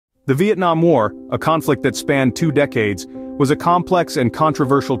The Vietnam War, a conflict that spanned 2 decades, was a complex and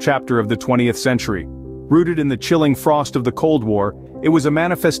controversial chapter of the 20th century. Rooted in the chilling frost of the Cold War, it was a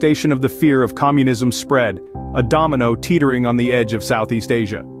manifestation of the fear of communism's spread, a domino teetering on the edge of Southeast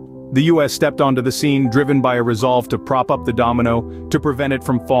Asia. The US stepped onto the scene driven by a resolve to prop up the domino, to prevent it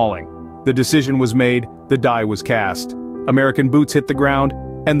from falling. The decision was made, the die was cast. American boots hit the ground,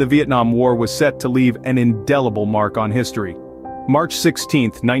 and the Vietnam War was set to leave an indelible mark on history. March 16,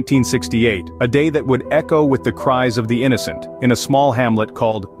 1968, a day that would echo with the cries of the innocent, in a small hamlet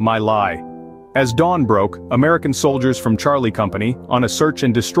called My Lai. As dawn broke, American soldiers from Charlie Company, on a search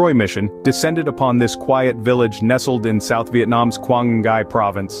and destroy mission, descended upon this quiet village nestled in South Vietnam's Quang Ngai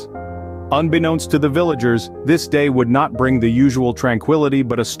province. Unbeknownst to the villagers, this day would not bring the usual tranquility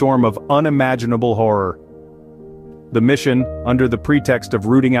but a storm of unimaginable horror. The mission, under the pretext of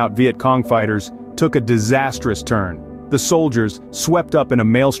rooting out Viet Cong fighters, took a disastrous turn. The soldiers, swept up in a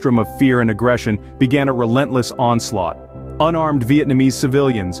maelstrom of fear and aggression, began a relentless onslaught. Unarmed Vietnamese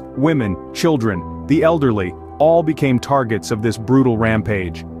civilians, women, children, the elderly, all became targets of this brutal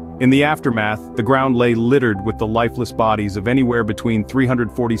rampage. In the aftermath, the ground lay littered with the lifeless bodies of anywhere between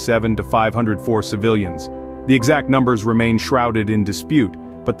 347 to 504 civilians. The exact numbers remain shrouded in dispute,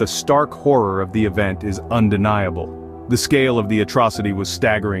 but the stark horror of the event is undeniable. The scale of the atrocity was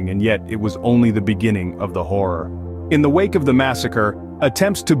staggering, and yet it was only the beginning of the horror. In the wake of the massacre,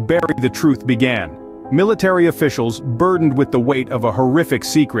 attempts to bury the truth began. Military officials, burdened with the weight of a horrific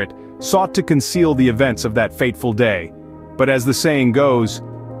secret, sought to conceal the events of that fateful day. But as the saying goes,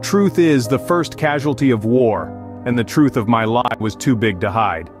 truth is the first casualty of war, and the truth of My Lai was too big to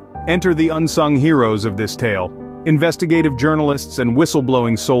hide. Enter the unsung heroes of this tale, investigative journalists and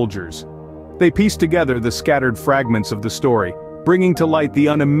whistleblowing soldiers. They pieced together the scattered fragments of the story, bringing to light the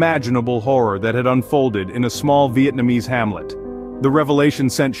unimaginable horror that had unfolded in a small Vietnamese hamlet. The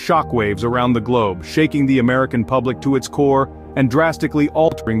revelation sent shockwaves around the globe, shaking the American public to its core and drastically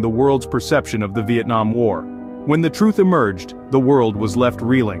altering the world's perception of the Vietnam War. When the truth emerged, the world was left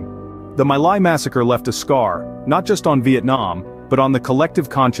reeling. The My Lai Massacre left a scar, not just on Vietnam, but on the collective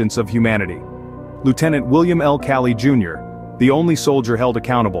conscience of humanity. Lieutenant William L. Calley Jr., the only soldier held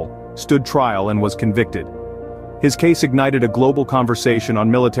accountable, stood trial and was convicted. His case ignited a global conversation on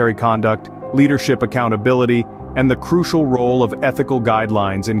military conduct, leadership accountability, and the crucial role of ethical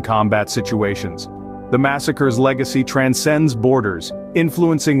guidelines in combat situations. The massacre's legacy transcends borders,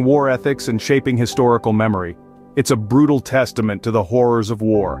 influencing war ethics and shaping historical memory. It's a brutal testament to the horrors of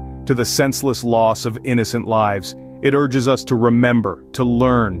war, to the senseless loss of innocent lives. It urges us to remember, to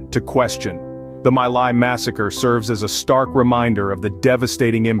learn, to question. The My Lai Massacre serves as a stark reminder of the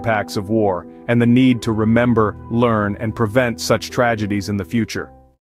devastating impacts of war, and the need to remember, learn, and prevent such tragedies in the future.